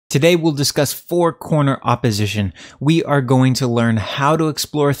Today we'll discuss four-corner opposition. We are going to learn how to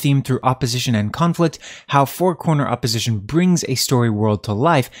explore a theme through opposition and conflict, how four-corner opposition brings a story world to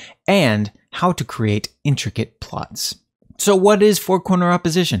life, and how to create intricate plots. So what is four-corner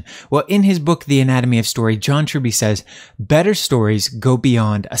opposition? Well, in his book, The Anatomy of Story, John Truby says, better stories go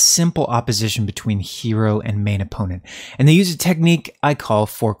beyond a simple opposition between hero and main opponent. And they use a technique I call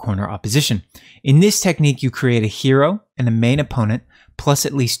four-corner opposition. In this technique, you create a hero and a main opponent, plus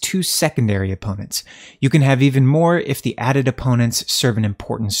at least two secondary opponents. You can have even more if the added opponents serve an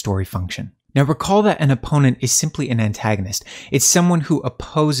important story function. Now recall that an opponent is simply an antagonist. It's someone who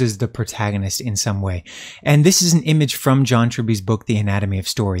opposes the protagonist in some way. And this is an image from John Truby's book, The Anatomy of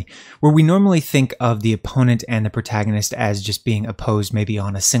Story, where we normally think of the opponent and the protagonist as just being opposed maybe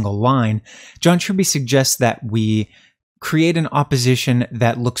on a single line. John Truby suggests that we create an opposition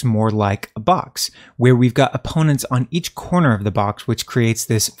that looks more like a box, where we've got opponents on each corner of the box, which creates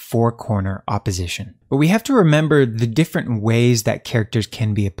this four-corner opposition. But we have to remember the different ways that characters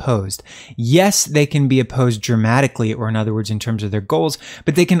can be opposed. Yes, they can be opposed dramatically, or in other words, in terms of their goals,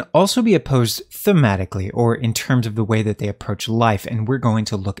 but they can also be opposed thematically, or in terms of the way that they approach life, and we're going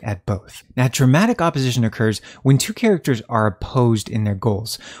to look at both. Now, dramatic opposition occurs when two characters are opposed in their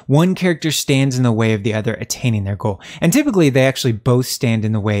goals. One character stands in the way of the other attaining their goal, and typically they actually both stand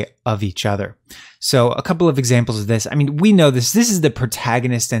in the way of each other. So a couple of examples of this. I mean, we know this. This is the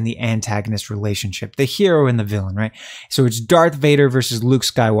protagonist and the antagonist relationship, the hero and the villain, right? So it's Darth Vader versus Luke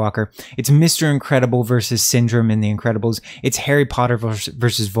Skywalker. It's Mr. Incredible versus Syndrome in The Incredibles. It's Harry Potter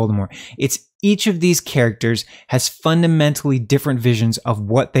versus Voldemort. It's each of these characters has fundamentally different visions of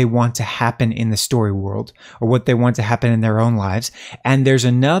what they want to happen in the story world, or what they want to happen in their own lives. And there's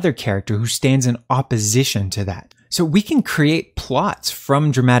another character who stands in opposition to that. So we can create plots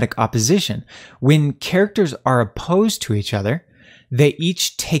from dramatic opposition. When characters are opposed to each other, they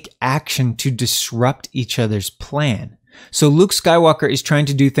each take action to disrupt each other's plan. So Luke Skywalker is trying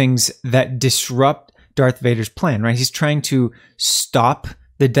to do things that disrupt Darth Vader's plan, right? He's trying to stop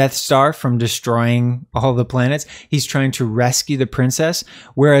the Death Star from destroying all the planets. He's trying to rescue the princess,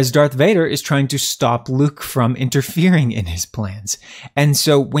 whereas Darth Vader is trying to stop Luke from interfering in his plans. And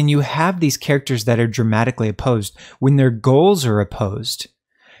so when you have these characters that are dramatically opposed, when their goals are opposed,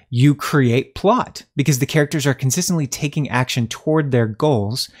 you create plot because the characters are consistently taking action toward their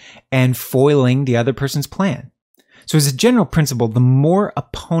goals and foiling the other person's plan. So as a general principle, the more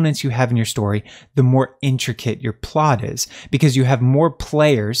opponents you have in your story, the more intricate your plot is, because you have more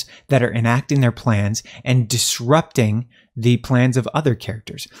players that are enacting their plans and disrupting the plans of other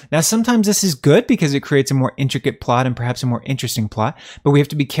characters. Now, sometimes this is good because it creates a more intricate plot and perhaps a more interesting plot, but we have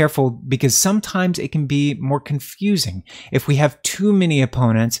to be careful because sometimes it can be more confusing. If we have too many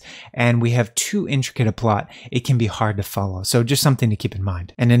opponents and we have too intricate a plot, it can be hard to follow. So just something to keep in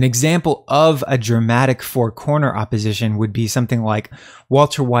mind. And an example of a dramatic four-corner opposition would be something like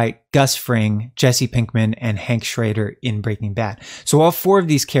Walter White, Gus Fring, Jesse Pinkman, and Hank Schrader in Breaking Bad. So all four of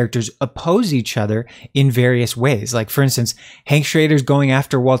these characters oppose each other in various ways. Like, for instance, Hank Schrader's going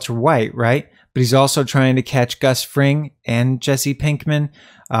after Walter White, right? But he's also trying to catch Gus Fring and Jesse Pinkman.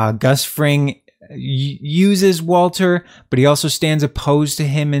 Gus Fring uses Walter, but he also stands opposed to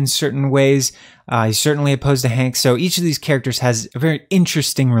him in certain ways. He's certainly opposed to Hank. So each of these characters has a very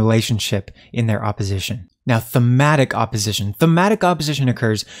interesting relationship in their opposition. Now, thematic opposition. Thematic opposition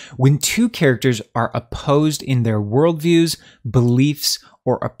occurs when two characters are opposed in their worldviews, beliefs,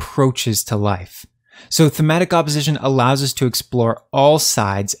 or approaches to life. So thematic opposition allows us to explore all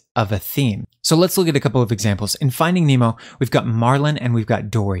sides of a theme. So let's look at a couple of examples. In Finding Nemo, we've got Marlin and we've got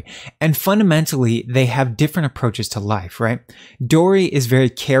Dory. And fundamentally, they have different approaches to life, right? Dory is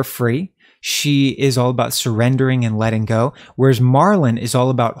very carefree. She is all about surrendering and letting go, whereas Marlin is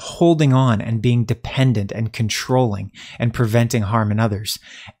all about holding on and being dependent and controlling and preventing harm in others.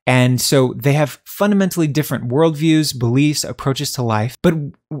 And so they have fundamentally different worldviews, beliefs, approaches to life. But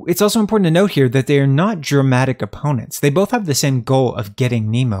it's also important to note here that they are not dramatic opponents. They both have the same goal of getting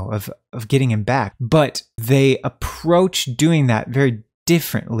Nemo, of getting him back, but they approach doing that very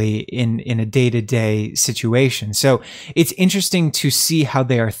differently in a day-to-day situation. So it's interesting to see how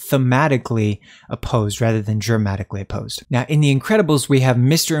they are thematically opposed rather than dramatically opposed. Now, in The Incredibles, we have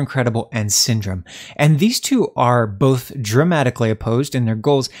Mr. Incredible and Syndrome. And these two are both dramatically opposed in their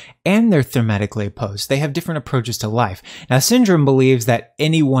goals and they're thematically opposed. They have different approaches to life. Now, Syndrome believes that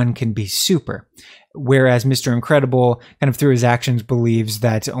anyone can be super, whereas Mr. Incredible, kind of through his actions, believes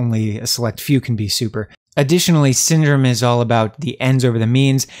that only a select few can be super. Additionally, Syndrome is all about the ends over the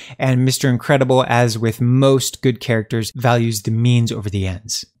means, and Mr. Incredible, as with most good characters, values the means over the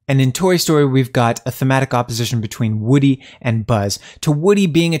ends. And in Toy Story, we've got a thematic opposition between Woody and Buzz. To Woody,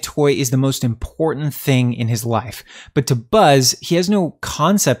 being a toy is the most important thing in his life. But to Buzz, he has no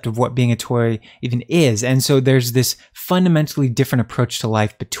concept of what being a toy even is. And so there's this fundamentally different approach to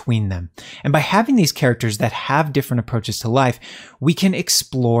life between them. And by having these characters that have different approaches to life, we can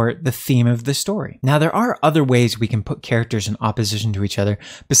explore the theme of the story. Now, there are other ways we can put characters in opposition to each other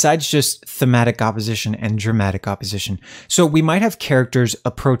besides just thematic opposition and dramatic opposition. So we might have characters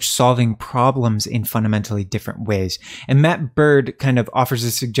approach solving problems in fundamentally different ways. And Matt Bird kind of offers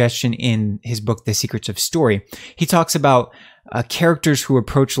a suggestion in his book, The Secrets of Story. He talks about characters who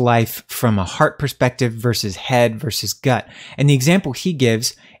approach life from a heart perspective versus head versus gut. And the example he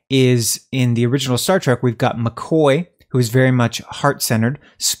gives is in the original Star Trek, we've got McCoy, who is very much heart-centered,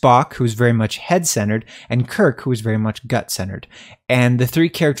 Spock, who is very much head-centered, and Kirk, who is very much gut-centered. And the three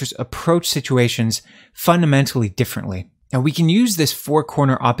characters approach situations fundamentally differently. Now, we can use this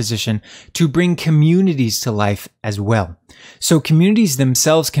four-corner opposition to bring communities to life as well. So communities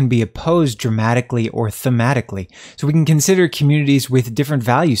themselves can be opposed dramatically or thematically. So we can consider communities with different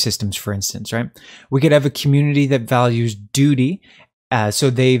value systems, for instance, right? We could have a community that values duty. So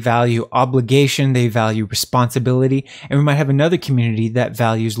they value obligation, they value responsibility, and we might have another community that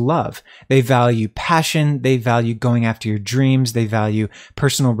values love. They value passion, they value going after your dreams, they value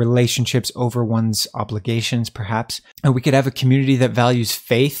personal relationships over one's obligations, perhaps. And we could have a community that values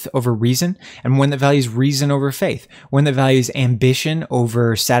faith over reason, and one that values reason over faith, one that values ambition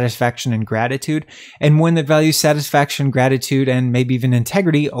over satisfaction and gratitude, and one that values satisfaction, gratitude, and maybe even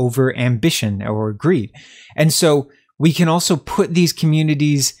integrity over ambition or greed. And so we can also put these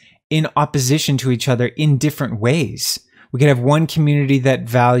communities in opposition to each other in different ways. We could have one community that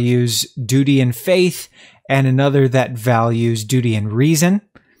values duty and faith and another that values duty and reason.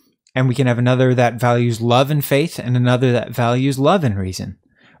 And we can have another that values love and faith and another that values love and reason.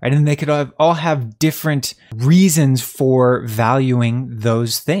 Right? And they could all have different reasons for valuing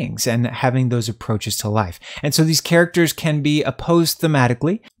those things and having those approaches to life. And so these characters can be opposed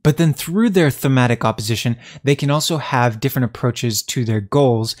thematically, but then through their thematic opposition, they can also have different approaches to their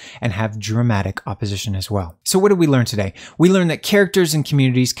goals and have dramatic opposition as well. So what did we learn today? We learned that characters and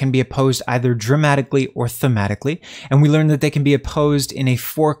communities can be opposed either dramatically or thematically. And we learned that they can be opposed in a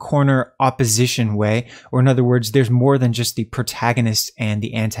four-corner opposition way, or in other words, there's more than just the protagonist and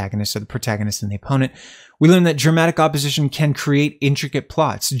the antagonist, or the protagonist and the opponent. We learned that dramatic opposition can create intricate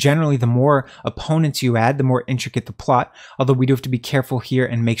plots. Generally, the more opponents you add, the more intricate the plot, although we do have to be careful here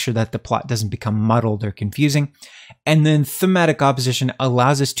and make sure that the plot doesn't become muddled or confusing. And then thematic opposition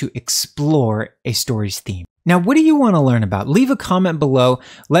allows us to explore a story's theme. Now, what do you want to learn about? Leave a comment below.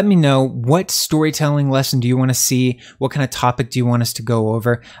 Let me know, what storytelling lesson do you want to see? What kind of topic do you want us to go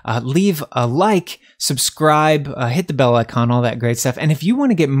over? Leave a like, subscribe, hit the bell icon, all that great stuff. And if you want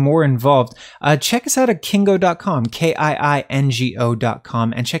to get more involved, check us out at Kiingo.com,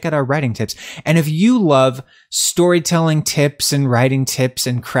 Kiingo.com, and check out our writing tips. And if you love storytelling tips and writing tips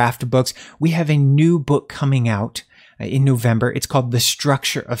and craft books, we have a new book coming out in November. It's called The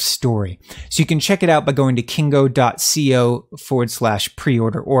Structure of Story. So you can check it out by going to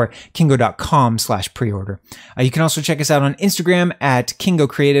Kiingo.co/pre-order or Kiingo.com/pre-order. You can also check us out on Instagram at Kiingo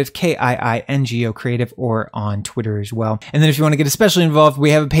Creative, Kiingo Creative, or on Twitter as well. And then if you want to get especially involved,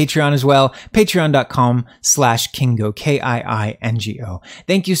 we have a Patreon as well, patreon.com/Kiingo, Kiingo.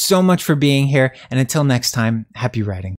 Thank you so much for being here. And until next time, happy writing.